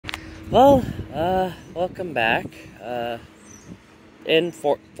Well, welcome back, in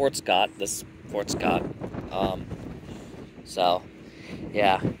Fort Scott, Fort Scott, so,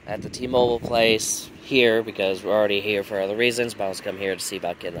 yeah, at the T-Mobile place here, because we're already here for other reasons, but I was come here to see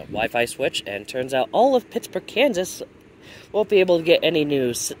about getting a Wi-Fi switch, and turns out all of Pittsburgh, Kansas won't be able to get any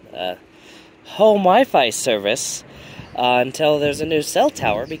new, home Wi-Fi service, until there's a new cell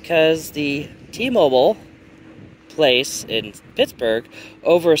tower, because the T-Mobile place in Pittsburgh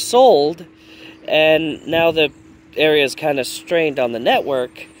oversold, and now the area is kind of strained on the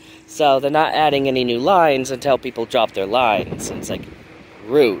network, so they're not adding any new lines until people drop their lines. It's like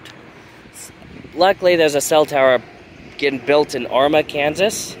rude. Luckily, there's a cell tower getting built in Arma,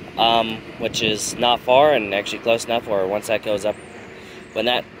 Kansas, which is not far and actually close enough where once that goes up, when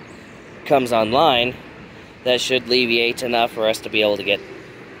that comes online, that should alleviate enough for us to be able to get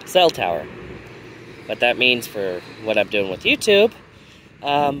cell tower. What that means for what I'm doing with YouTube,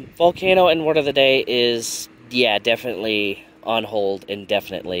 Volcano and Word of the Day is, yeah, definitely on hold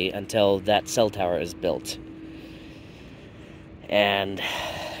indefinitely until that cell tower is built. And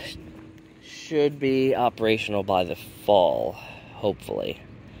should be operational by the fall, hopefully.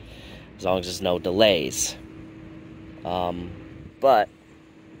 As long as there's no delays. But,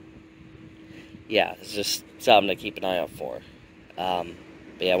 yeah, it's just something to keep an eye out for.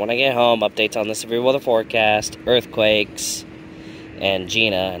 But yeah, when I get home, updates on the severe weather forecast, earthquakes, and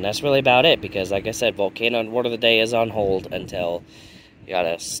Gina, and that's really about it, because like I said, Volcano and Word of the Day is on hold until you got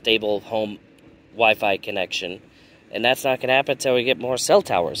a stable home Wi-Fi connection, and that's not going to happen until we get more cell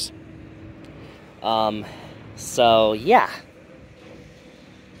towers. So yeah.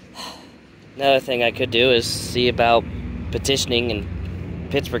 Another thing I could do is see about petitioning in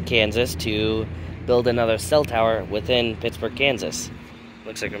Pittsburgh, Kansas to build another cell tower within Pittsburgh, Kansas.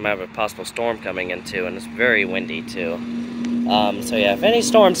 Looks like we might have a possible storm coming in too, and it's very windy too. So yeah, if any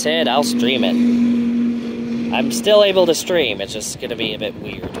storms hit, I'll stream it. I'm still able to stream, it's just gonna be a bit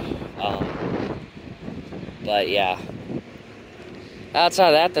weird. But yeah. Outside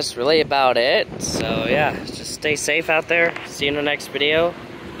of that, that's really about it. So yeah, just stay safe out there. See you in the next video.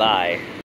 Bye.